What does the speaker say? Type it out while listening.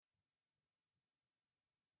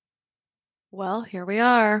Well, here we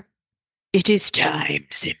are. It is time,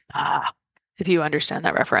 Simba. If you understand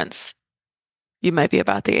that reference, you might be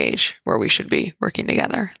about the age where we should be working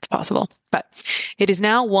together. It's possible. But it is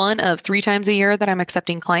now one of 3 times a year that I'm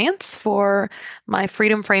accepting clients for my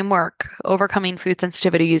Freedom Framework, overcoming food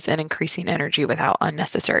sensitivities and increasing energy without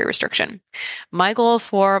unnecessary restriction. My goal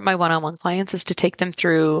for my one-on-one clients is to take them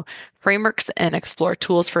through frameworks and explore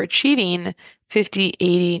tools for achieving 50,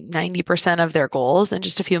 80, 90% of their goals in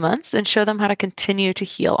just a few months and show them how to continue to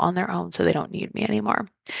heal on their own so they don't need me anymore.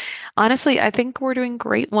 Honestly, I think we're doing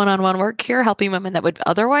great one-on-one work here, helping women that would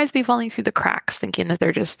otherwise be falling through the cracks, thinking that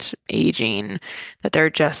they're just aging, that they're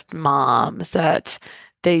just moms, that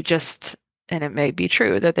they just, and it may be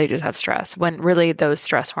true that they just have stress, when really those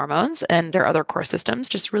stress hormones and their other core systems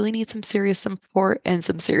just really need some serious support and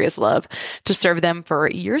some serious love to serve them for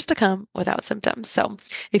years to come without symptoms. So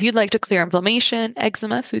if you'd like to clear inflammation,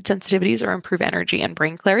 eczema, food sensitivities, or improve energy and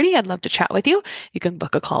brain clarity, I'd love to chat with you. You can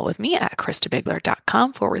book a call with me at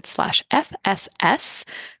KristaBigler.com/FSS,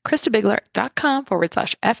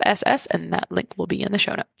 KristaBigler.com/FSS, and that link will be in the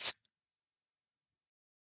show notes.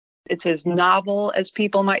 It's as novel as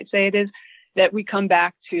people might say it is, that we come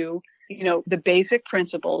back to, the basic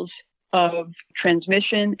principles of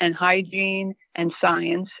transmission and hygiene and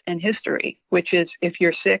science and history, which is if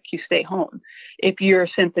you're sick, you stay home. If you're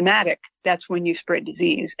symptomatic, that's when you spread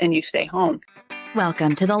disease and you stay home.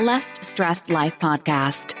 Welcome to the Less Stressed Life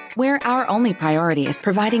podcast, where our only priority is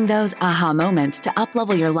providing those aha moments to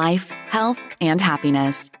uplevel your life, health, and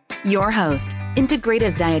happiness. Your host,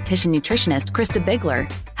 integrative dietitian nutritionist Krista Bigler,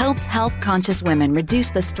 helps health-conscious women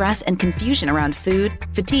reduce the stress and confusion around food,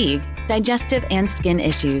 fatigue, digestive, and skin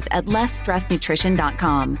issues at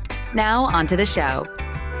lessstressednutrition.com. Now, onto the show.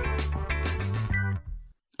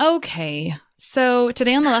 Okay. So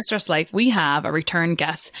today on The Less Stressed Life, we have a return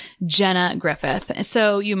guest, Jenna Griffith.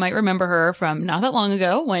 So you might remember her from not that long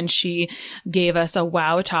ago when she gave us a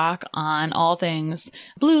wow talk on all things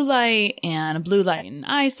blue light and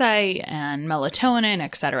eyesight and melatonin,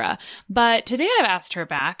 etc. But today I've asked her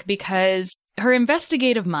back because her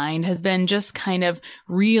investigative mind has been just kind of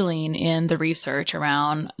reeling in the research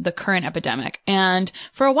around the current epidemic. And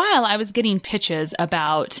for a while, I was getting pitches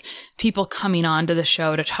about people coming on to the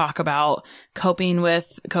show to talk about coping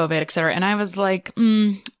with COVID, et cetera. And I was like,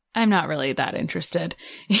 I'm not really that interested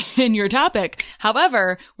in your topic.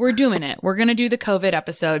 However, we're doing it. We're going to do the COVID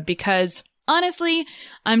episode because honestly,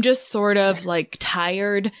 I'm just sort of like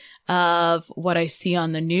tired of what I see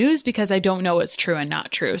on the news because I don't know what's true and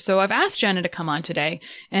not true. So I've asked Jenna to come on today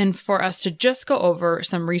and for us to just go over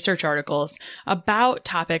some research articles about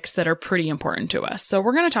topics that are pretty important to us. So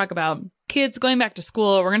we're going to talk about kids going back to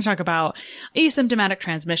school. We're going to talk about asymptomatic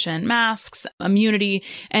transmission, masks, immunity,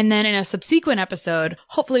 and then in a subsequent episode,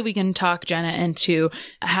 hopefully we can talk Jenna into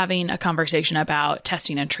having a conversation about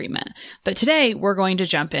testing and treatment. But today we're going to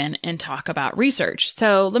jump in and talk about research.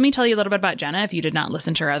 So let me tell you a little bit about Jenna if you did not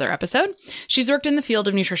listen to her other episode. She's worked in the field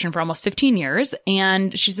of nutrition for almost 15 years,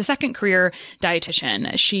 and she's a second career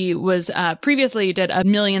dietitian. She was previously did a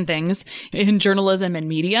million things in journalism and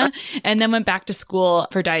media, and then went back to school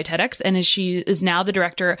for dietetics, and she is now the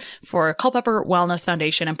director for Culpeper Wellness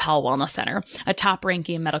Foundation and Powell Wellness Center, a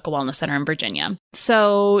top-ranking medical wellness center in Virginia.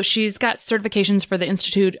 So she's got certifications for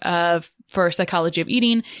the for Psychology of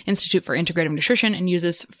Eating, Institute for Integrative Nutrition, and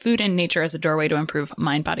uses food and nature as a doorway to improve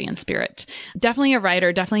mind, body, and spirit. Definitely a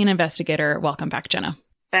writer, definitely an investigator. Welcome back, Jenna.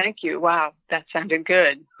 Thank you. Wow, that sounded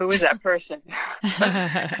good. Who is that person?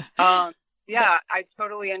 Yeah, I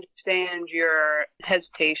totally understand your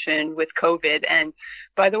hesitation with COVID. And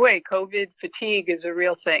by the way, COVID fatigue is a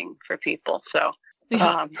real thing for people. So,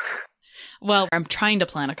 Well, I'm trying to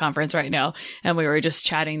plan a conference right now, and we were just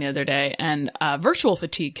chatting the other day, and virtual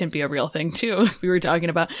fatigue can be a real thing too. We were talking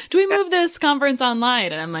about, do we move this conference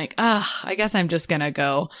online? And I'm like, I guess I'm just going to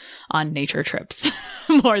go on nature trips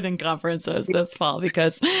more than conferences this fall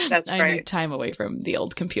because I need time away from the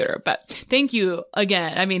old computer. But thank you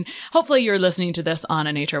again. I mean, hopefully you're listening to this on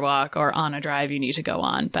a nature walk or on a drive you need to go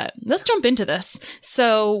on, but let's jump into this.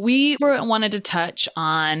 So we wanted to touch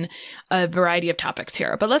on a variety of topics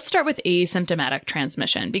here, but let's start with asymptomatic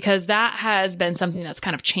transmission because that has been something that's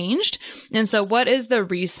kind of changed. And so what is the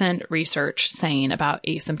recent research saying about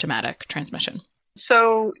asymptomatic transmission?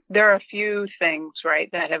 So there are a few things, right,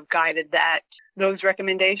 that have guided those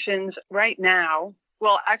recommendations right now.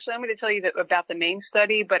 Well, actually, I'm going to tell you about the main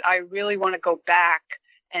study, but I really want to go back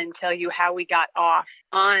and tell you how we got off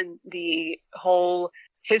on the whole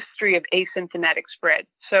history of asymptomatic spread.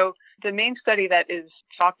 So the main study that is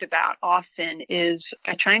talked about often is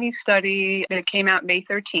a Chinese study that came out May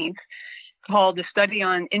 13th called the Study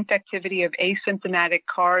on Infectivity of Asymptomatic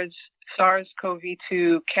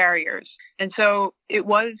SARS-CoV-2 carriers. And so it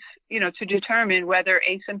was, to determine whether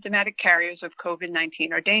asymptomatic carriers of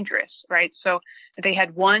COVID-19 are dangerous, right? So they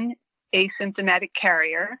had one asymptomatic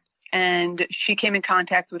carrier, and she came in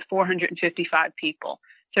contact with 455 people.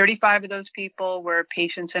 35 of those people were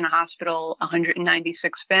patients in a hospital,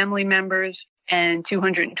 196 family members, and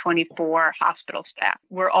 224 hospital staff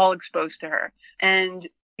were all exposed to her. And,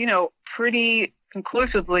 pretty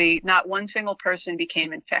conclusively, not one single person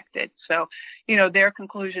became infected. So, their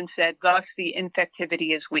conclusion said, thus the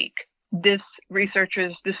infectivity is weak. This is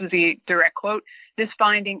the direct quote, this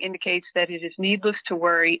finding indicates that it is needless to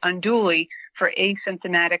worry unduly for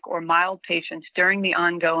asymptomatic or mild patients during the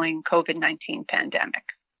ongoing COVID-19 pandemic.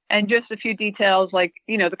 And just a few details like,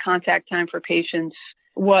 the contact time for patients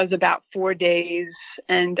was about 4 days.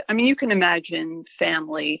 And you can imagine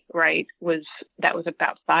family, right, that was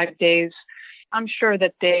about 5 days. I'm sure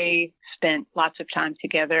that they spent lots of time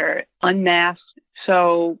together unmasked.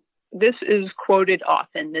 So this is quoted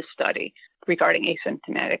often, this study regarding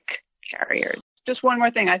asymptomatic carriers. Just one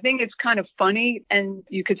more thing. I think it's kind of funny, and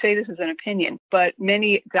you could say this is an opinion, but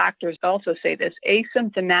many doctors also say this.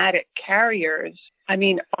 Asymptomatic carriers,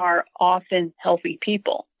 are often healthy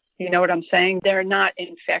people. You know what I'm saying? They're not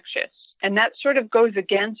infectious. And that sort of goes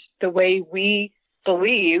against the way we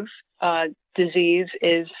believe disease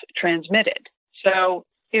is transmitted. So,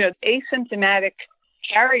 asymptomatic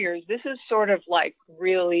carriers, this is sort of like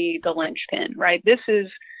really the linchpin, right? This is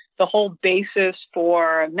the whole basis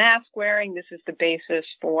for mask wearing. This is the basis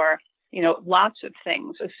for, lots of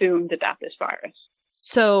things assumed about this virus.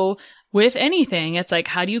 So with anything, it's like,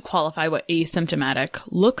 how do you qualify what asymptomatic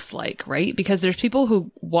looks like, right? Because there's people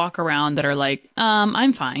who walk around that are like,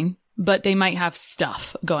 I'm fine, but they might have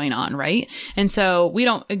stuff going on, right? And so we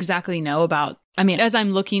don't exactly know about, as I'm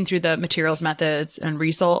looking through the materials, methods, and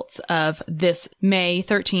results of this May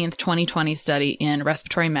 13th, 2020 study in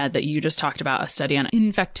Respiratory Med that you just talked about, a study on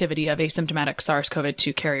infectivity of asymptomatic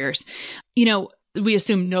SARS-CoV-2 carriers, we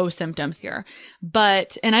assume no symptoms here.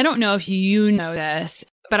 But, and I don't know if you know this,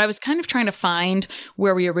 but I was kind of trying to find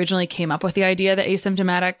where we originally came up with the idea that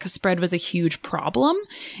asymptomatic spread was a huge problem.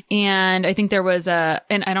 And I think there was and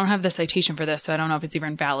I don't have the citation for this, so I don't know if it's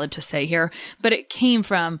even valid to say here, but it came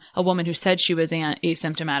from a woman who said she was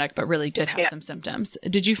asymptomatic, but really did have some symptoms.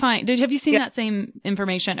 Have you seen that same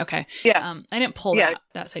information? Okay. Yeah. I didn't pull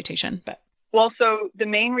that citation, but. Well, so the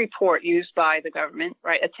main report used by the government,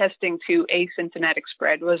 right, attesting to asymptomatic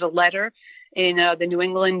spread was a letter in the New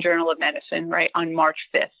England Journal of Medicine, right, on March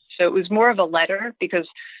 5th. So it was more of a letter because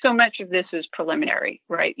so much of this is preliminary,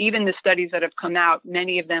 right? Even the studies that have come out,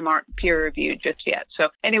 many of them aren't peer reviewed just yet. So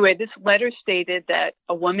anyway, this letter stated that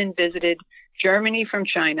a woman visited Germany from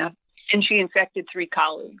China and she infected 3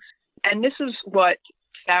 colleagues. And this is what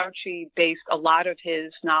Fauci based a lot of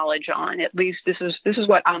his knowledge on. At least this is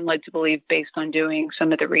what I'm led to believe based on doing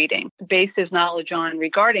some of the reading. Based his knowledge on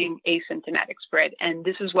regarding asymptomatic spread, and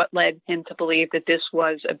this is what led him to believe that this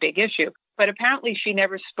was a big issue. But apparently she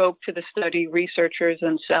never spoke to the study researchers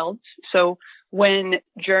themselves. So when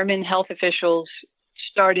German health officials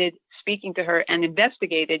started speaking to her and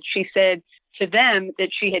investigated, she said to them that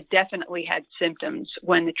she had definitely had symptoms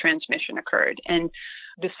when the transmission occurred. And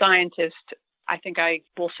the scientist, I think I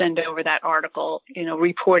will send over that article,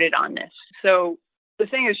 reported on this. So the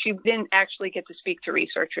thing is, she didn't actually get to speak to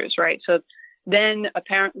researchers, right? So then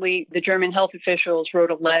apparently the German health officials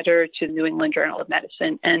wrote a letter to the New England Journal of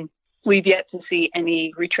Medicine, and we've yet to see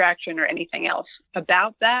any retraction or anything else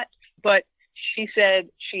about that. But she said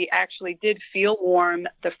she actually did feel warm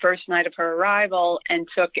the first night of her arrival and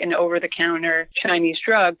took an over-the-counter Chinese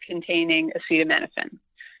drug containing acetaminophen.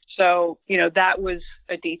 So, that was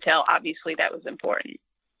a detail, obviously, that was important.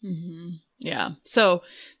 Mm-hmm. Yeah. So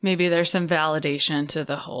maybe there's some validation to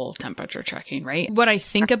the whole temperature checking, right? What I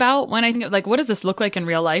think about when I think of, like, what does this look like in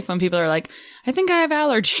real life when people are like, I think I have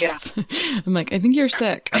allergies. Yeah. I'm like, I think you're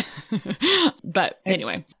sick. But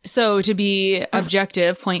anyway, so to be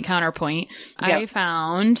objective, point counterpoint, I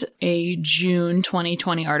found a June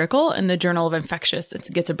 2020 article in the Journal of Infectious. It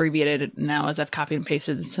gets abbreviated now as I've copied and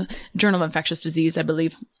pasted. It's a Journal of Infectious Disease, I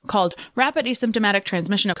believe, called Rapid Asymptomatic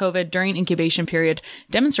Transmission of COVID During Incubation Period,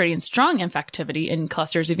 Demonstrating Strong Infectivity in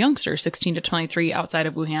Clusters of Youngsters, 16 to 23 outside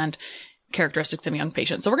of Wuhan, characteristics of young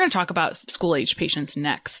patients. So we're going to talk about school-age patients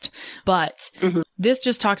next. But this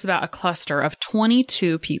just talks about a cluster of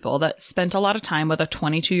 22 people that spent a lot of time with a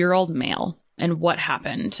 22-year-old male and what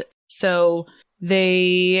happened. So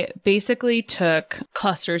they basically took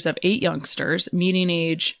clusters of 8 youngsters, median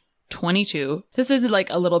age 22. This is like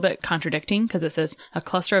a little bit contradicting because it says a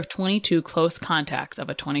cluster of 22 close contacts of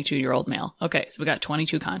a 22-year-old male. Okay, so we got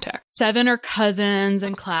 22 contacts. 7 are cousins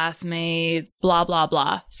and classmates, blah, blah,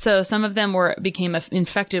 blah. So some of them became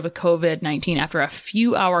infected with COVID-19 after a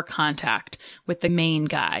few-hour contact with the main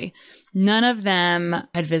guy. None of them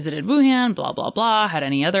had visited Wuhan, blah, blah, blah, had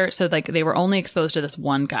any other. So like they were only exposed to this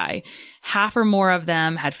one guy. Half or more of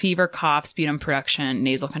them had fever, cough, sputum production,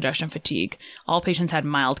 nasal congestion, fatigue. All patients had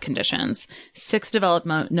mild conditions. 6 developed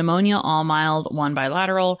pneumonia, all mild, 1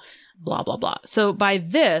 bilateral, blah, blah, blah. So by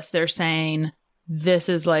this, they're saying this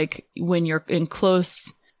is like when you're in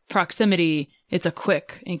close proximity, it's a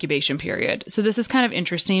quick incubation period. So this is kind of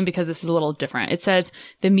interesting because this is a little different. It says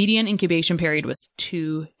the median incubation period was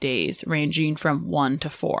 2 days, ranging from 1 to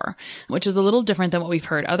 4, which is a little different than what we've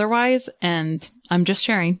heard otherwise. And I'm just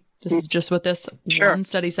sharing. This is just what this one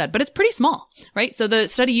study said, but it's pretty small, right? So the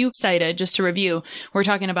study you cited, just to review, we're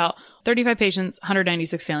talking about 35 patients,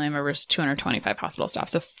 196 family members, 225 hospital staff.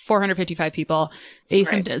 So 455 people,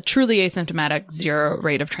 truly asymptomatic, 0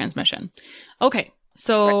 rate of transmission. Okay.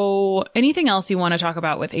 So anything else you want to talk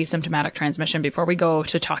about with asymptomatic transmission before we go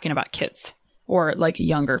to talking about kids or like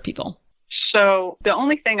younger people? So the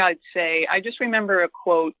only thing I'd say, I just remember a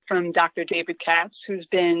quote from Dr. David Katz, who's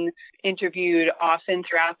been interviewed often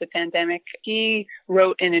throughout the pandemic. He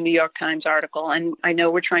wrote in a New York Times article, and I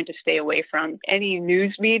know we're trying to stay away from any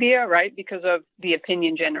news media, right, because of the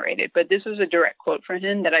opinion generated. But this is a direct quote from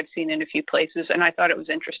him that I've seen in a few places, and I thought it was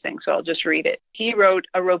interesting, so I'll just read it. He wrote,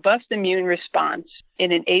 "A robust immune response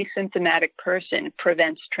in an asymptomatic person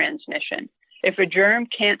prevents transmission. If a germ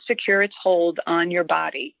can't secure its hold on your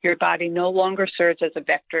body no longer serves as a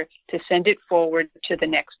vector to send it forward to the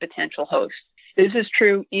next potential host. This is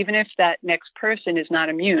true even if that next person is not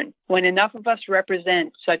immune. When enough of us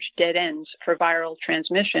represent such dead ends for viral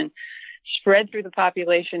transmission, spread through the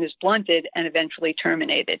population is blunted and eventually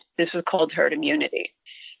terminated. This is called herd immunity."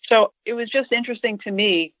 So it was just interesting to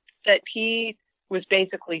me that he was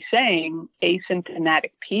basically saying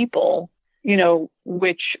asymptomatic people,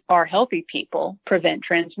 which are healthy people, prevent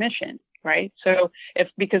transmission, right? So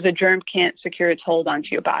because a germ can't secure its hold onto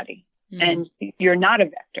your body and you're not a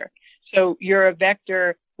vector. So you're a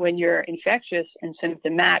vector when you're infectious and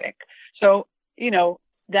symptomatic. So,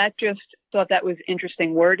 that just thought that was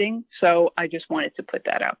interesting wording. So I just wanted to put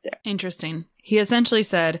that out there. Interesting. He essentially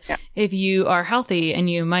said, if you are healthy and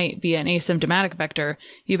you might be an asymptomatic vector,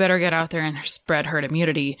 you better get out there and spread herd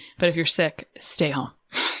immunity. But if you're sick, stay home.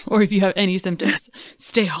 Or if you have any symptoms,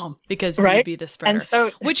 stay home because you would be the spreader,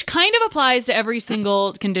 which kind of applies to every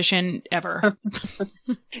single condition ever.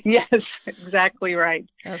 Yes, exactly right.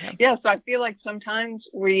 Okay. Yeah, so I feel like sometimes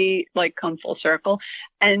we come full circle.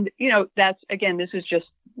 And, that's, again, this is just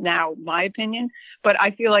now my opinion, but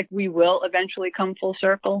I feel like we will eventually come full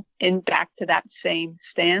circle and back to that same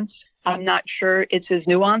stance. I'm not sure it's as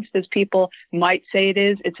nuanced as people might say it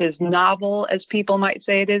is. It's as novel as people might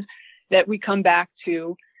say it is, that we come back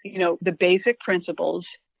to, the basic principles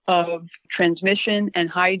of transmission and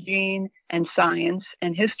hygiene and science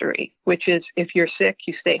and history, which is if you're sick,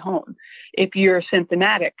 you stay home. If you're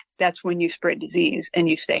symptomatic, that's when you spread disease and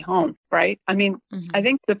you stay home, right? I mean, I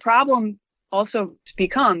think the problem also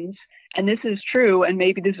becomes, and this is true, and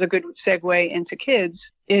maybe this is a good segue into kids,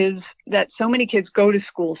 is that so many kids go to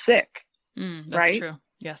school sick, that's right? True.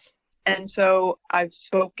 Yes. And so I've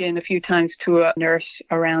spoken a few times to a nurse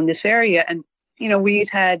around this area, and,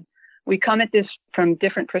 we come at this from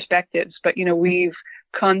different perspectives, but, we've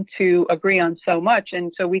come to agree on so much.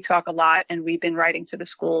 And so we talk a lot, and we've been writing to the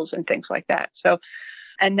schools and things like that. So,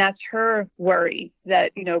 and that's her worry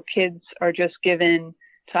that, kids are just given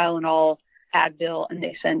Tylenol, Advil, and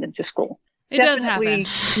they send them to school. It does happen.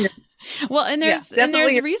 Well, and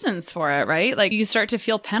there's reasons for it, right? Like you start to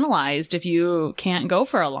feel penalized if you can't go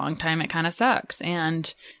for a long time. It kind of sucks.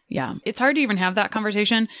 And yeah, it's hard to even have that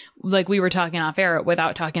conversation like we were talking off air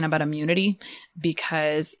without talking about immunity,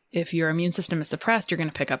 because if your immune system is suppressed, you're going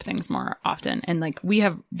to pick up things more often. And like we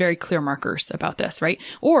have very clear markers about this, right?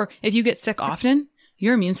 Or if you get sick often,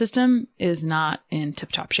 your immune system is not in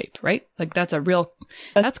tip-top shape, right? Like that's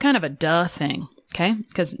kind of a duh thing. Okay.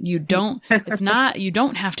 Because you don't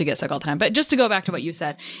have to get sick all the time. But just to go back to what you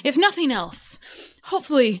said, if nothing else,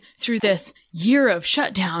 hopefully through this year of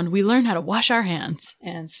shutdown, we learn how to wash our hands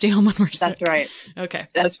and stay home when we're sick. That's right. Okay.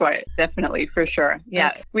 That's right. Definitely. For sure. Yeah.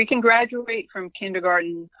 Okay. We can graduate from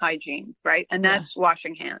kindergarten hygiene, right? And that's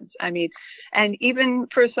washing hands. I mean, and even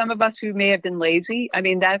for some of us who may have been lazy, I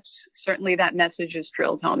mean, that's certainly that message is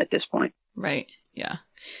drilled home at this point. Right. Yeah.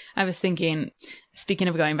 I was thinking, speaking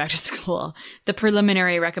of going back to school, the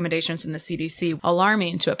preliminary recommendations from the CDC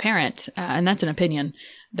alarming to a parent, and that's an opinion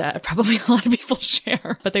that probably a lot of people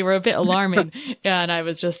share, but they were a bit alarming. And I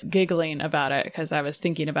was just giggling about it because I was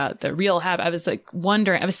thinking about the real habit. I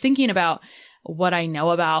was thinking about what I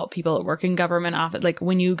know about people that work in government office. Like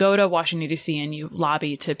when you go to Washington, D.C. and you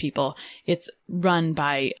lobby to people, it's run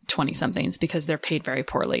by 20-somethings because they're paid very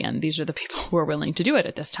poorly. And these are the people who are willing to do it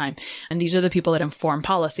at this time. And these are the people that inform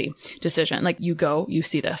policy decision. Like you go, you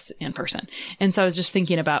see this in person. And so I was just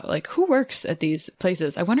thinking about like who works at these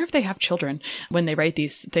places. I wonder if they have children when they write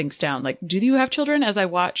these things down. Like, do you have children as I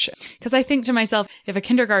watch? Because I think to myself, if a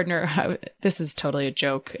kindergartner, this is totally a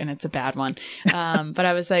joke and it's a bad one. But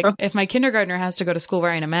I was like, if my kindergartner has to go to school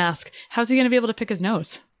wearing a mask, how's he going to be able to pick his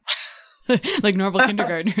nose? Like normal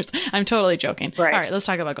kindergartners. I'm totally joking. Right. All right, let's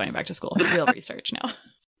talk about going back to school. Real research now.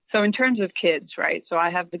 So in terms of kids, right? So I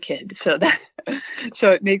have the kid, so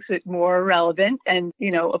it makes it more relevant and,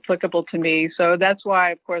 applicable to me. So that's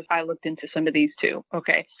why, of course, I looked into some of these too.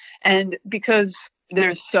 Okay. And because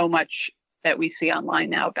there's so much that we see online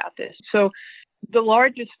now about this. So the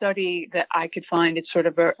largest study that I could find, it's sort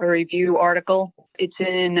of a review article. It's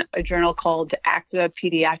in a journal called Acta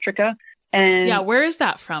Pediatrica. And yeah, where is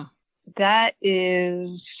that from? That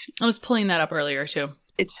is... I was pulling that up earlier too.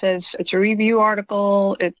 It says it's a review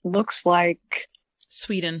article. It looks like...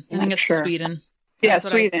 Sweden. I think it's sure. Sweden. Yeah,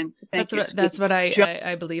 Sweden. That's what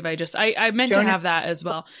I believe. I meant to have that as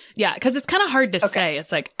well. Yeah, because it's kind of hard to say.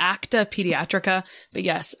 It's like Acta Pediatrica, but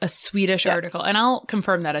yes, a Swedish article. And I'll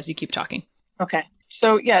confirm that as you keep talking. Okay.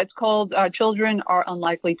 So, it's called Children Are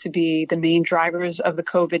Unlikely to Be the Main Drivers of the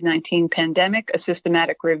COVID-19 Pandemic, a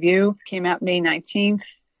Systematic Review. Came out May 19th,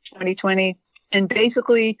 2020. And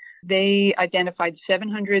basically, they identified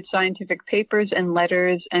 700 scientific papers and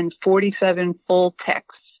letters and 47 full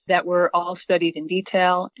texts that were all studied in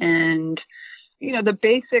detail. And, the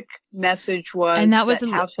basic message was... And that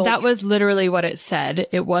was literally what it said.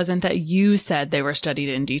 It wasn't that you said they were studied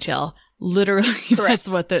in detail. Literally, that's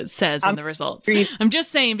what that says in the results. I'm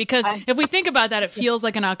just saying, because if we think about that, it feels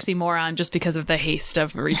like an oxymoron just because of the haste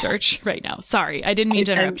of research right now. Sorry, I didn't mean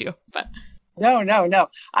to interrupt you. But No.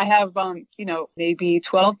 I have, maybe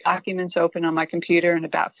 12 documents open on my computer and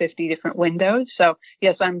about 50 different windows. So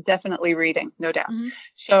yes, I'm definitely reading, no doubt. Mm-hmm.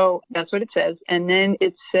 So that's what it says. And then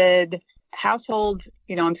it said household,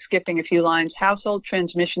 I'm skipping a few lines. Household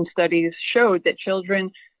transmission studies showed that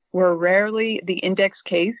children were rarely the index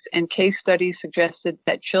case, and case studies suggested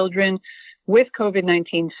that children with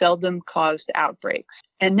COVID-19 seldom caused outbreaks.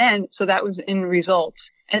 And then, so that was in results.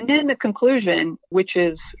 And then the conclusion, which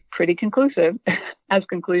is pretty conclusive, as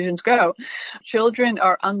conclusions go, children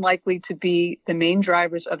are unlikely to be the main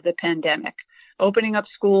drivers of the pandemic. Opening up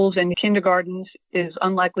schools and kindergartens is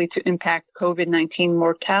unlikely to impact COVID-19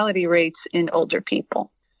 mortality rates in older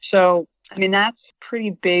people. So, that's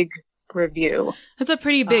pretty big review. That's a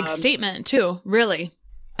pretty big statement too, really.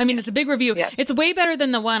 It's a big review. Yeah. It's way better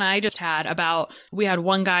than the one I just had about, we had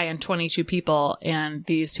one guy and 22 people, and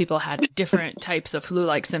these people had different types of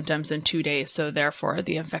flu-like symptoms in 2 days. So therefore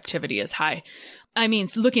the infectivity is high.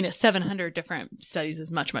 Looking at 700 different studies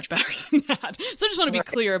is much, much better than that. So I just want to be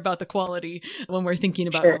clear about the quality when we're thinking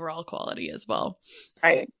about overall quality as well.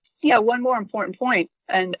 Right. Yeah. One more important point.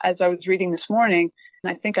 And as I was reading this morning,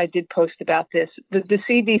 and I think I did post about this, the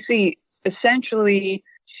CDC essentially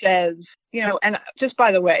says, and just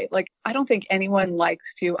by the way, I don't think anyone likes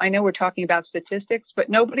to, I know we're talking about statistics, but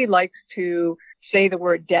nobody likes to say the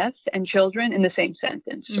word death and children in the same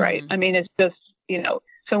sentence, right? It's just,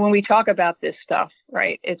 so when we talk about this stuff,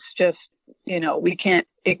 right, it's just, we can't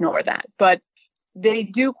ignore that. But they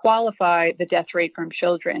do qualify the death rate from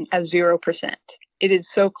children as 0%. It is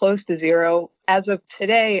so close to zero. As of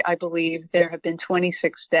today, I believe there have been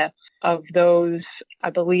 26 deaths. Of those, I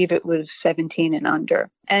believe it was 17 and under.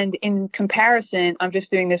 And in comparison, I'm just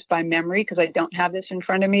doing this by memory because I don't have this in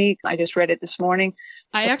front of me. I just read it this morning.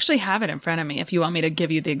 I actually have it in front of me if you want me to give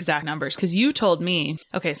you the exact numbers, because you told me,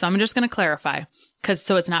 okay, so I'm just going to clarify,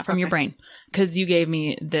 so it's not from your brain, because you gave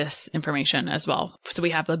me this information as well. So we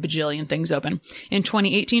have a bajillion things open. In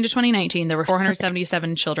 2018 to 2019, there were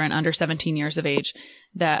 477 children under 17 years of age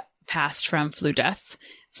that passed from flu deaths.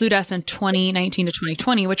 Flu deaths in 2019 to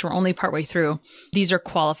 2020, which we're only partway through, these are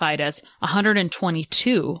qualified as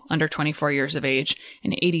 122 under 24 years of age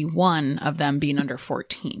and 81 of them being under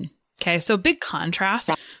 14. Okay, so big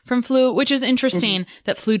contrast from flu, which is interesting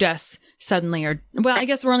that flu deaths suddenly are, well, I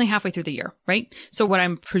guess we're only halfway through the year, right? So what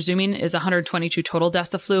I'm presuming is 122 total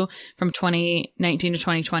deaths of flu from 2019 to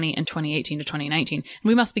 2020 and 2018 to 2019. And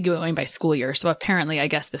we must be going by school year. So apparently, I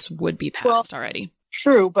guess this would be passed already.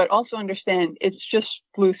 true, but also understand it's just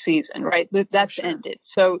flu season, right? That's ended.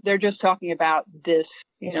 So they're just talking about this,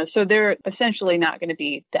 so they're essentially not going to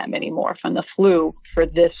be that many more from the flu for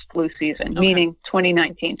this flu season, meaning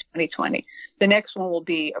 2019, 2020. The next one will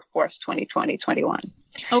be, of course, 2020, 21.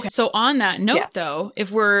 Okay. So on that note, though,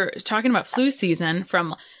 if we're talking about flu season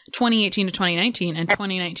from 2018 to 2019 and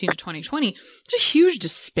 2019 to 2020, it's a huge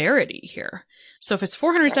disparity here. So if it's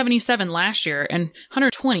 477 last year and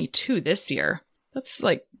 122 this year, that's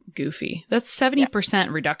like goofy. That's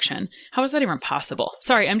 70% reduction. How is that even possible?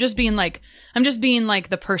 Sorry, I'm just being like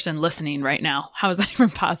the person listening right now. How is that even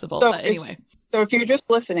possible? But anyway. So if you're just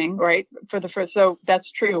listening, right, so that's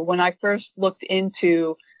true. When I first looked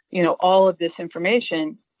into, all of this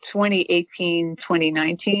information, 2018,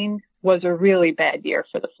 2019 was a really bad year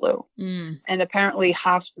for the flu. And apparently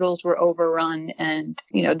hospitals were overrun and,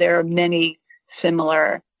 there are many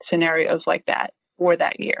similar scenarios like that for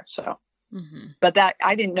that year. So, but that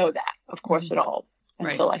I didn't know that, of course, at all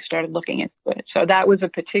until I started looking into it. So that was a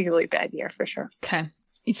particularly bad year for sure. Okay.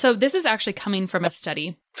 So this is actually coming from a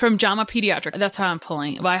study from JAMA Pediatrics. That's how I'm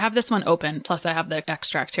pulling. Well, I have this one open, plus I have the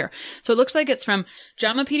extract here. So it looks like it's from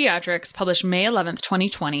JAMA Pediatrics, published May 11th,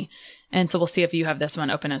 2020. And so we'll see if you have this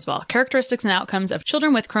one open as well. Characteristics and outcomes of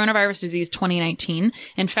children with coronavirus disease 2019,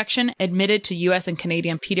 infection admitted to U.S. and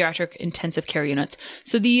Canadian pediatric intensive care units.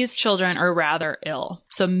 So these children are rather ill.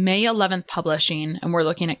 So May 11th publishing, and we're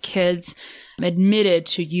looking at kids admitted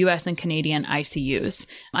to U.S. and Canadian ICUs.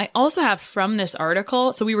 I also have from this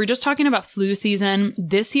article, so we were just talking about flu season.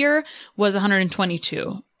 This year was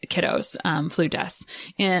 122 kiddos, flu deaths.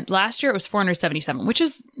 And last year it was 477, which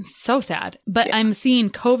is so sad. But I'm seeing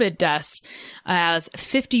COVID deaths as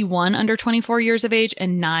 51 under 24 years of age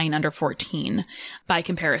and 9 under 14 by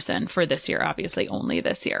comparison for this year, obviously only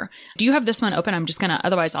this year. Do you have this one open?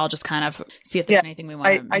 Otherwise I'll just kind of see if there's anything we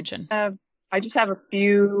want to mention. I just have a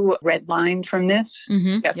few red lines from this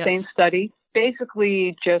same study,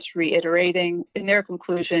 basically just reiterating in their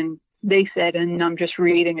conclusion. They said, and I'm just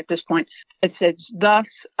reading at this point, it says, thus,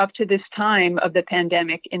 up to this time of the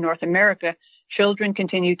pandemic in North America, children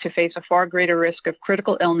continue to face a far greater risk of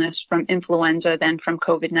critical illness from influenza than from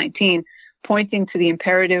COVID-19, pointing to the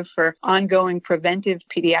imperative for ongoing preventive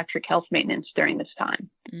pediatric health maintenance during this time.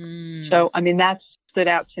 So, that stood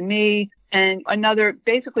out to me. And another,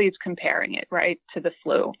 basically, it's comparing it, right, to the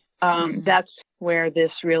flu. That's where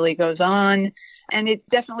this really goes on. And it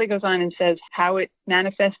definitely goes on and says how it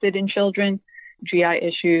manifested in children. GI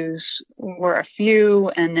issues were a few,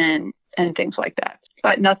 and things like that.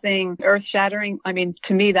 But nothing earth-shattering.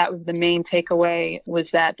 To me, that was the main takeaway, was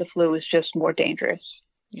that the flu is just more dangerous.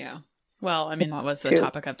 Yeah. Well, that was the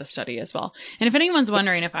topic of the study as well. And if anyone's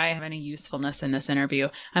wondering if I have any usefulness in this interview,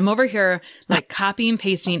 I'm over here copy and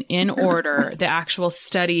pasting in order the actual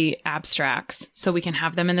study abstracts so we can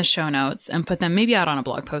have them in the show notes and put them maybe out on a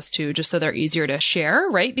blog post too, just so they're easier to share,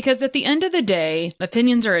 right? Because at the end of the day,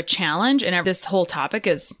 opinions are a challenge, and this whole topic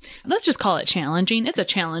is, let's just call it challenging. It's a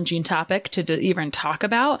challenging topic to even talk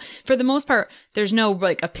about. For the most part, there's no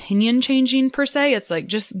opinion changing per se. It's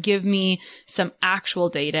just give me some actual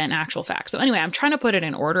data and actual facts. So anyway, I'm trying to put it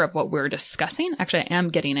in order of what we're discussing. Actually, I am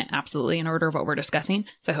getting it absolutely in order of what we're discussing.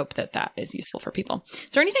 So I hope that is useful for people. Is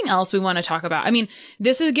there anything else we want to talk about?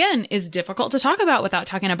 This again is difficult to talk about without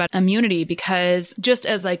talking about immunity, because just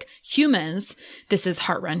as humans, this is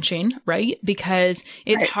heart-wrenching, right? Because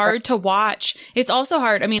it's hard to watch. It's also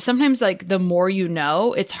hard. Sometimes the more you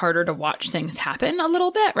know, it's harder to watch things happen a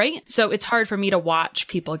little bit, right? So it's hard for me to watch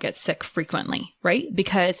people get sick frequently, right?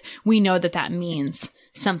 Because we know that means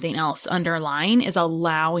something else underlying is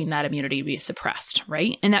allowing that immunity to be suppressed,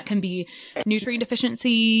 right? And that can be nutrient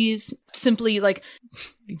deficiencies, simply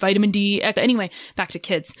vitamin D. Anyway, back to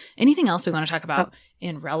kids. Anything else we want to talk about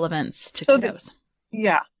in relevance to kiddos?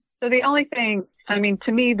 So the only thing,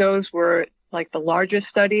 to me, those were the largest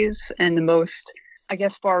studies and the most,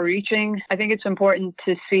 far reaching. I think it's important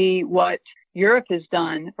to see what Europe has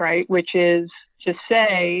done, right? Which is to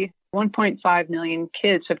say 1.5 million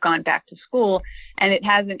kids have gone back to school, and it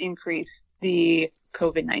hasn't increased the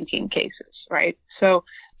COVID-19 cases, right? So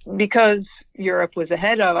because Europe was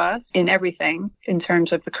ahead of us in everything in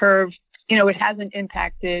terms of the curve, it hasn't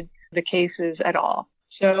impacted the cases at all.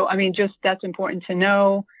 So, just that's important to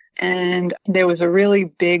know. And there was a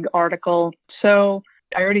really big article. So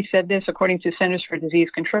I already said this, according to Centers for Disease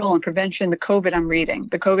Control and Prevention, the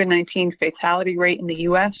COVID-19 fatality rate in the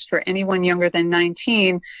U.S. for anyone younger than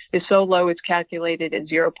 19 is so low it's calculated at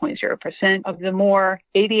 0.0%. Of the more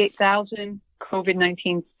 88,000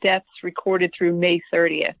 COVID-19 deaths recorded through May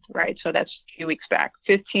 30th, right? So that's a few weeks back.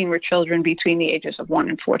 15 were children between the ages of 1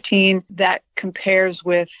 and 14. That compares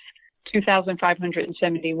with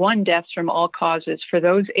 2,571 deaths from all causes for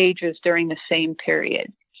those ages during the same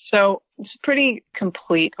period. So it's a pretty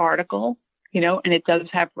complete article, and it does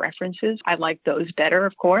have references. I like those better,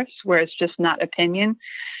 of course, where it's just not opinion.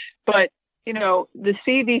 But, the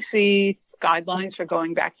CDC guidelines for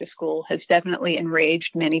going back to school has definitely enraged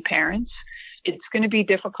many parents. It's going to be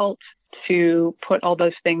difficult to put all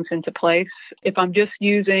those things into place. If I'm just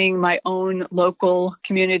using my own local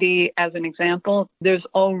community as an example, there's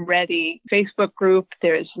already a Facebook group,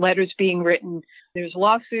 there's letters being written, there's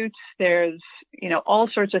lawsuits, there's, all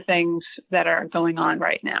sorts of things that are going on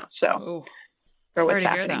right now. So for what's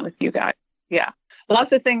happening with you guys. Yeah.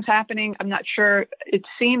 Lots of things happening. I'm not sure. It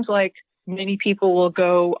seems like many people will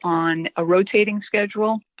go on a rotating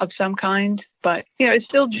schedule of some kind, but it's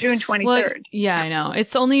still June 23rd. Well, yeah, I know.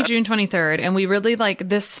 It's only June 23rd, and we really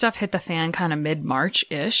this stuff hit the fan kind of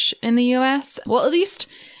mid-March-ish in the US. Well, at least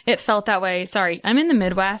it felt that way. Sorry, I'm in the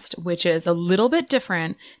Midwest, which is a little bit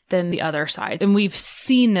different than the other side. And we've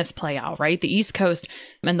seen this play out, right? The East Coast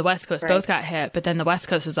and the West Coast both got hit, but then the West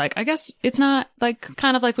Coast was like, I guess it's not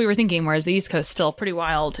kind of like we were thinking, whereas the East Coast still pretty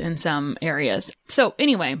wild in some areas. So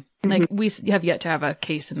anyway, we have yet to have a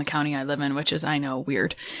case in the county I live in, which is, I know,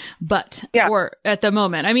 weird. But, or at the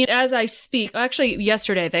moment, I mean, as I speak, actually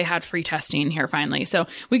yesterday they had free testing here finally. So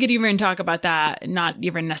we could even talk about that, not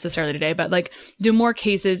even necessarily today, but do more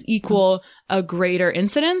cases equal a greater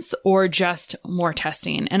incidence or just more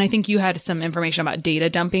testing? And I think you had some information about data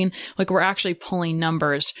dumping. We're actually pulling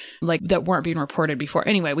numbers that weren't being reported before.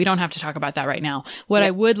 Anyway, we don't have to talk about that right now. What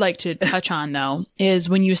I would like to touch on though, is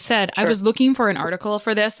when you said, I was looking for an article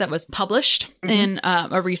for this that was published in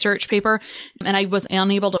a research paper, and I was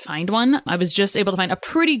unable to find one. I was just able to find a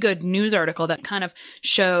pretty good news article that kind of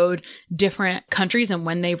showed different countries and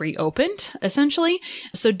when they reopened, essentially.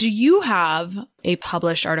 So do you have a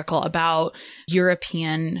published article about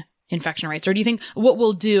European infection rates? Or do you think what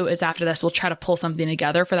we'll do is after this, we'll try to pull something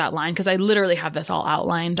together for that line? Because I literally have this all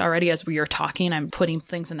outlined already as we are talking. I'm putting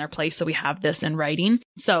things in their place so we have this in writing.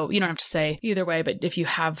 So you don't have to say either way, but if you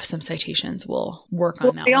have some citations, we'll work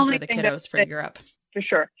on that one for the kiddos for Europe. For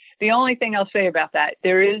sure. The only thing I'll say about that,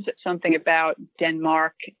 there is something about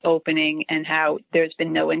Denmark opening and how there's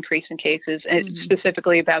been no increase in cases, and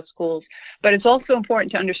specifically about schools. But it's also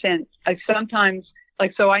important to understand, sometimes,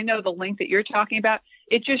 so I know the link that you're talking about,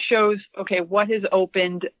 it just shows, okay, what has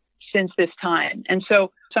opened since this time. And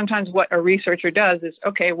so sometimes what a researcher does is,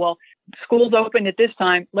 okay, well, schools opened at this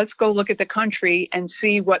time. Let's go look at the country and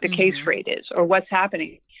see what the case rate is or what's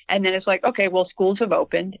happening. And then it's okay, well, schools have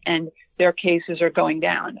opened and their cases are going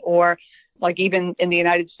down. Or even in the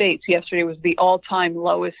United States, yesterday was the all-time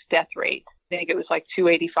lowest death rate. I think it was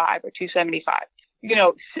 285 or 275,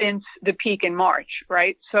 since the peak in March,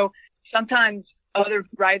 right? So sometimes other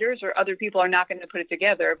writers or other people are not going to put it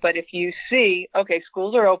together. But if you see, okay,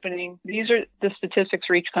 schools are opening, these are the statistics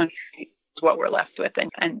for each country, is what we're left with.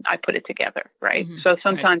 And I put it together, right? So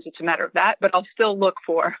sometimes it's a matter of that, but I'll still look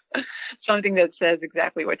for something that says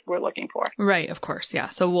exactly what we're looking for. Right, of course. Yeah.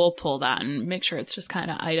 So we'll pull that and make sure it's just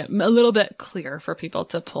kind of a little bit clear for people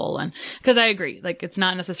to pull. And because I agree, it's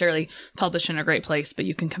not necessarily published in a great place, but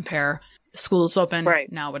you can compare schools open. Right.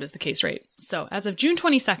 Now, what is the case rate? So as of June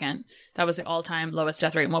 22nd, that was the all-time lowest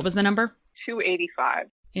death rate. And what was the number? 285.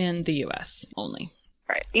 In the U.S. only.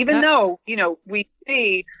 Right. Even though, we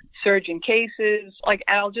see surge in cases,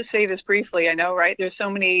 I'll just say this briefly. I know, right? There's so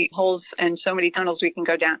many holes and so many tunnels we can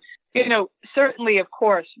go down. Certainly, of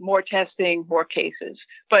course, more testing, more cases.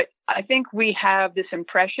 But I think we have this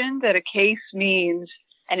impression that a case means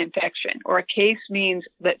an infection or a case means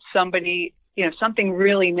that somebody, something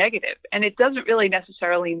really negative. And it doesn't really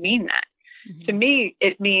necessarily mean that. To me,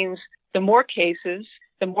 it means the more cases,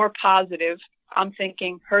 the more positive. I'm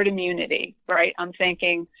thinking herd immunity, right? I'm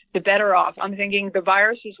thinking the better off. I'm thinking the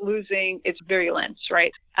virus is losing its virulence,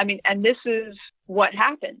 right? I mean, and this is what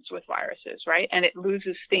happens with viruses, right? And it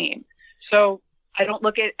loses steam. So I don't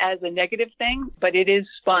look at it as a negative thing, but it is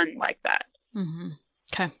spun like that.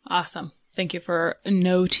 Okay, awesome. Thank you for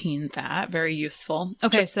noting that. Very useful.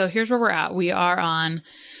 Okay, so here's where we're at.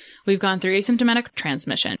 We've gone through asymptomatic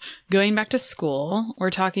transmission. Going back to school,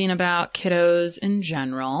 we're talking about kiddos in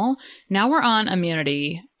general. Now we're on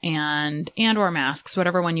immunity and or masks,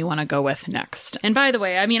 whatever one you want to go with next. And by the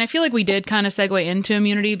way, I mean, I feel like we did kind of segue into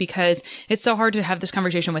immunity because it's so hard to have this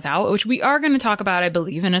conversation without, which we are going to talk about, I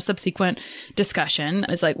believe, in a subsequent discussion.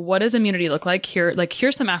 Is what does immunity look like here?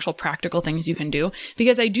 Here's some actual practical things you can do,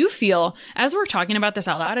 because I do feel, as we're talking about this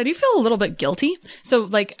out loud, I do feel a little bit guilty. So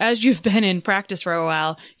as you've been in practice for a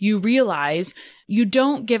while, you realize you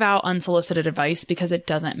don't give out unsolicited advice because it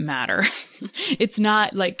doesn't matter. It's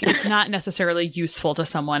not necessarily useful to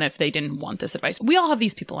someone if they didn't want this advice. We all have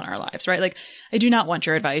these people in our lives, right? Like, I do not want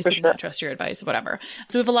your advice. I do not trust your advice, whatever.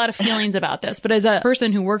 So we have a lot of feelings about this. But as a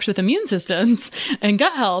person who works with immune systems and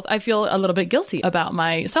gut health, I feel a little bit guilty about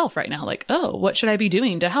myself right now. Like, oh, what should I be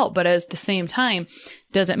doing to help? But at the same time,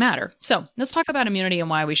 does it matter? So let's talk about immunity and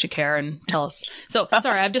why we should care, and tell us. So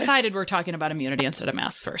sorry, I've decided we're talking about immunity instead of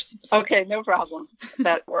masks first. So. Okay, no problem.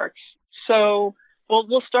 That works. So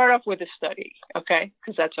we'll start off with a study, okay?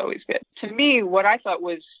 Because that's always good. To me, what I thought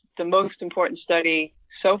was the most important study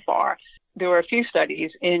so far, there were a few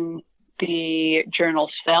studies in the journal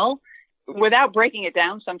Cell. Without breaking it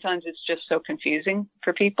down, sometimes it's just so confusing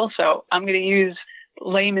for people. So I'm going to use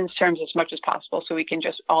layman's terms as much as possible so we can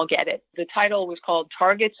just all get it. The title was called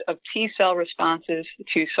Targets of T-Cell Responses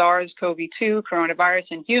to SARS-CoV-2 Coronavirus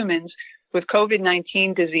in Humans with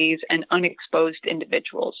COVID-19 Disease and Unexposed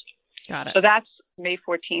Individuals. Got it. So that's May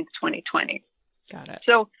 14th, 2020. Got it.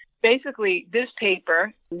 So basically, this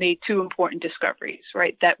paper made two important discoveries,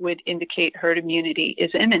 right, that would indicate herd immunity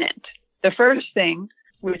is imminent. The first thing,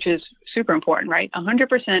 which is super important, right,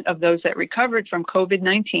 100% of those that recovered from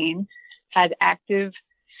COVID-19 had active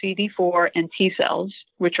CD4 and T cells,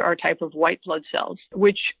 which are a type of white blood cells,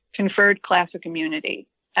 which conferred classic immunity,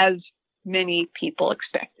 as many people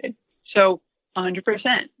expected. So 100%,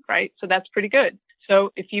 right? So that's pretty good.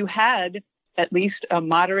 So if you had at least a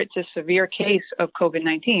moderate to severe case of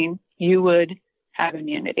COVID-19, you would have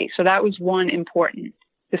immunity. So that was one important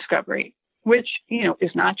discovery, which,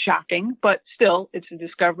 is not shocking, but still it's a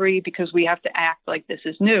discovery because we have to act like this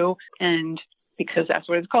is new, and because that's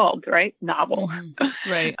what it's called, right? Novel.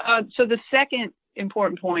 Right. So the second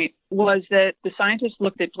important point was that the scientists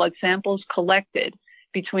looked at blood samples collected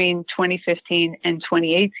between 2015 and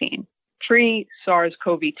 2018,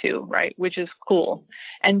 pre-SARS-CoV-2, right? Which is cool.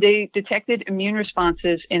 And they detected immune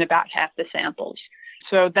responses in about half the samples.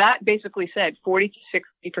 So that basically said 40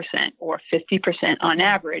 to 60% or 50% on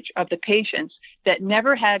average of the patients that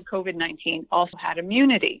never had COVID-19 also had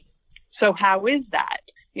immunity. So how is that?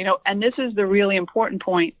 And this is the really important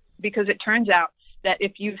point, because it turns out that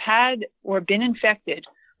if you've had or been infected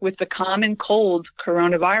with the common cold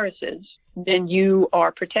coronaviruses, then you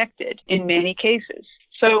are protected in many cases.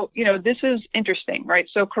 So, this is interesting, right?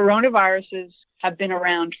 So coronaviruses have been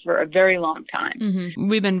around for a very long time. Mm-hmm.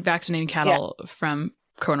 We've been vaccinating cattle from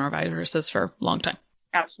coronaviruses for a long time.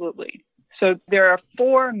 Absolutely. So there are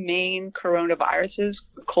 4 main coronaviruses,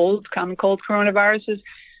 common cold coronaviruses,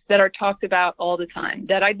 that are talked about all the time,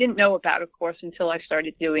 that I didn't know about, of course, until I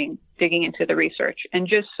started digging into the research. And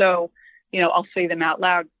just so, I'll say them out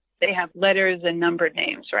loud, they have letters and numbered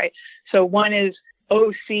names, right? So one is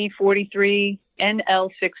OC43,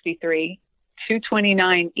 NL63,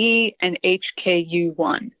 229E, and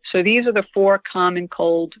HKU1. So these are the 4 common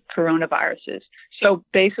cold coronaviruses. So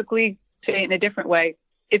basically, say it in a different way,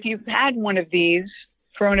 if you've had one of these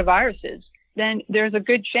coronaviruses, then there's a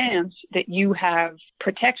good chance that you have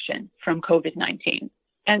protection from COVID-19.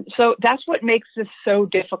 And so that's what makes this so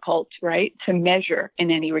difficult, right, to measure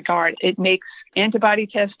in any regard. It makes antibody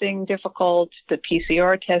testing difficult, the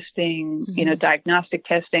PCR testing, diagnostic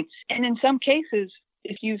testing. And in some cases,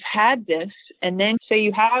 if you've had this and then say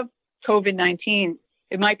you have COVID-19,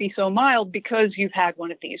 it might be so mild because you've had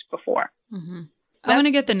one of these before. Mm-hmm. I want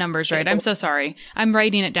to get the numbers right. I'm so sorry. I'm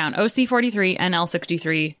writing it down. OC43,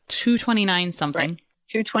 NL63, 229 something.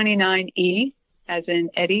 Right. 229E, as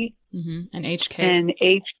in Eddie. Mm-hmm. And HK. And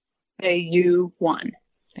HKU1.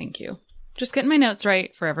 Thank you. Just getting my notes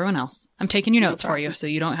right for everyone else. I'm taking your notes for you, so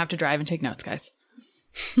you don't have to drive and take notes, guys.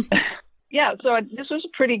 Yeah, so this was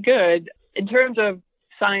pretty good. In terms of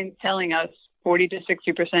science telling us 40 to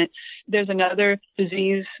 60%, there's another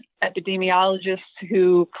disease epidemiologist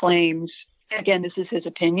who claims, again, this is his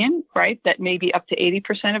opinion, right, that maybe up to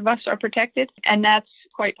 80% of us are protected. And that's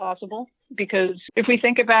quite possible, because if we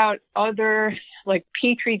think about other like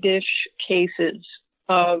Petri dish cases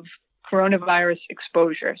of coronavirus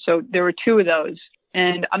exposure, so there were 2 of those.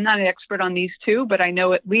 And I'm not an expert on these 2, but I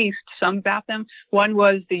know at least some about them. One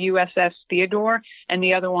was the USS Theodore, and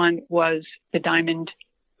the other one was the Diamond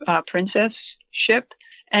Princess ship.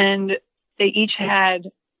 And they each had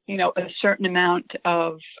a certain amount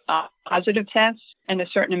of positive tests and a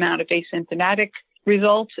certain amount of asymptomatic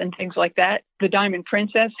results and things like that. The Diamond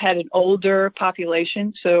Princess had an older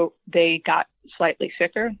population, so they got slightly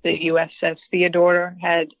sicker. The USS Theodore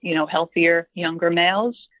had, healthier, younger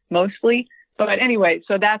males, mostly. But anyway,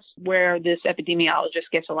 so that's where this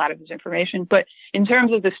epidemiologist gets a lot of his information. But in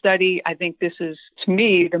terms of the study, I think this is, to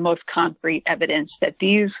me, the most concrete evidence that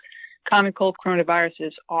these common cold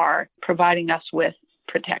coronaviruses are providing us with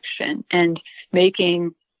protection and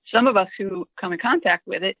making some of us who come in contact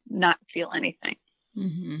with it not feel anything.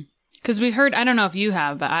 Because we've heard, I don't know if you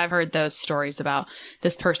have, but I've heard those stories about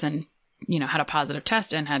this person, had a positive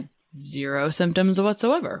test and had zero symptoms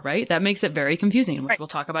whatsoever, right? That makes it very confusing, which we'll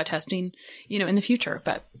talk about testing, in the future.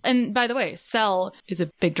 And by the way, Cell is a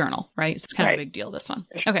big journal, right? It's kind of a big deal, this one.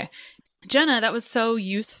 Okay. Jenna, that was so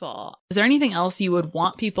useful. Is there anything else you would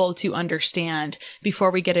want people to understand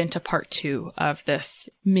before we get into part 2 of this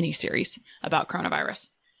mini series about coronavirus?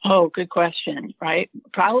 Oh, good question, right?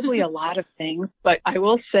 Probably a lot of things, but I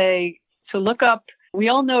will say to look up, we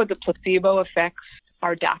all know the placebo effects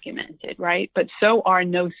are documented, right? But so are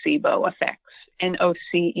nocebo effects,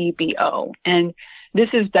 Nocebo. And this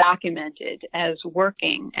is documented as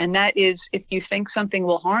working. And that is, if you think something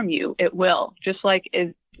will harm you, it will. Just like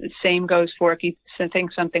the same goes for if you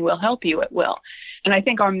think something will help you, it will. And I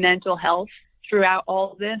think our mental health throughout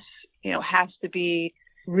all this, has to be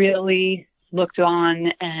really looked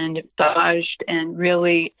on and massaged and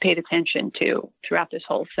really paid attention to throughout this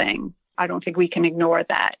whole thing. I don't think we can ignore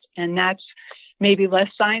that. And that's maybe less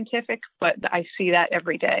scientific, but I see that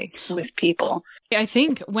every day with people. I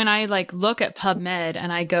think when I look at PubMed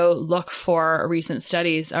and I go look for recent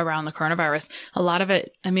studies around the coronavirus, a lot of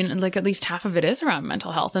it, at least half of it is around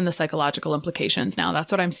mental health and the psychological implications. Now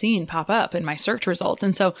that's what I'm seeing pop up in my search results.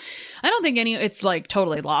 And so I don't think it's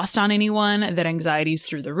totally lost on anyone that anxiety is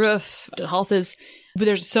through the roof. Health is, but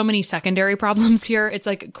there's so many secondary problems here. It's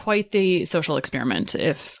quite the social experiment,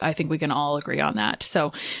 if I think we can all agree on that.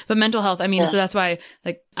 So, but mental health, so that's why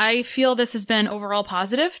I feel this has been overall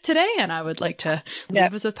positive today, and I would like to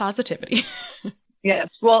leave us with positivity. Yes.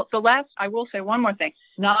 Well, I will say one more thing,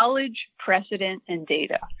 knowledge, precedent, and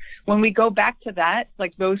data. When we go back to that,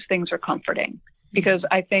 those things are comforting, because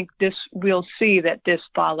I think we'll see that this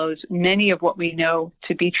follows many of what we know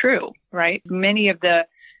to be true, right? Many of the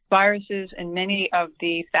viruses and many of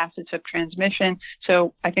the facets of transmission.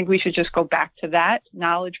 So I think we should just go back to that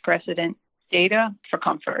knowledge, precedent, data for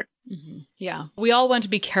comfort. Mm-hmm. Yeah. We all want to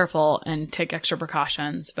be careful and take extra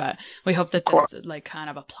precautions, but we hope that this kind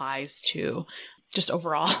of applies to just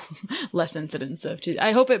overall less incidence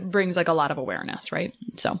I hope it brings a lot of awareness, right?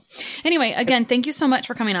 So anyway, again, thank you so much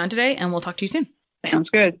for coming on today, and we'll talk to you soon. Sounds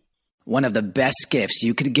good. One of the best gifts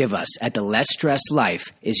you could give us at the Less Stress Life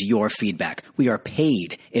is your feedback. We are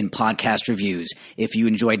paid in podcast reviews. If you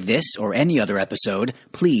enjoyed this or any other episode,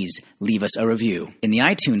 please leave us a review. In the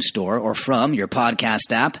iTunes store or from your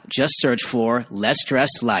podcast app, just search for Less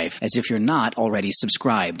Stress Life as if you're not already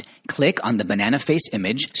subscribed. Click on the banana face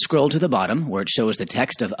image, scroll to the bottom where it shows the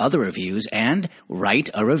text of other reviews, and write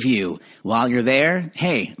a review. While you're there,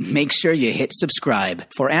 hey, make sure you hit subscribe.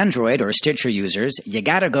 For Android or Stitcher users, you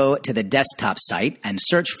gotta go to the desktop site and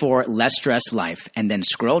search for Less Stress Life, and then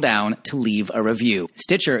scroll down to leave a review.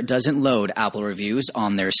 Stitcher doesn't load Apple reviews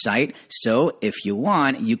on their site, so if you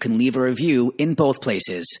want, you can leave a review in both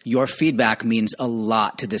places. Your feedback means a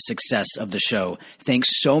lot to the success of the show. Thanks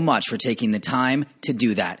so much for taking the time to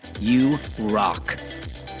do that. You rock.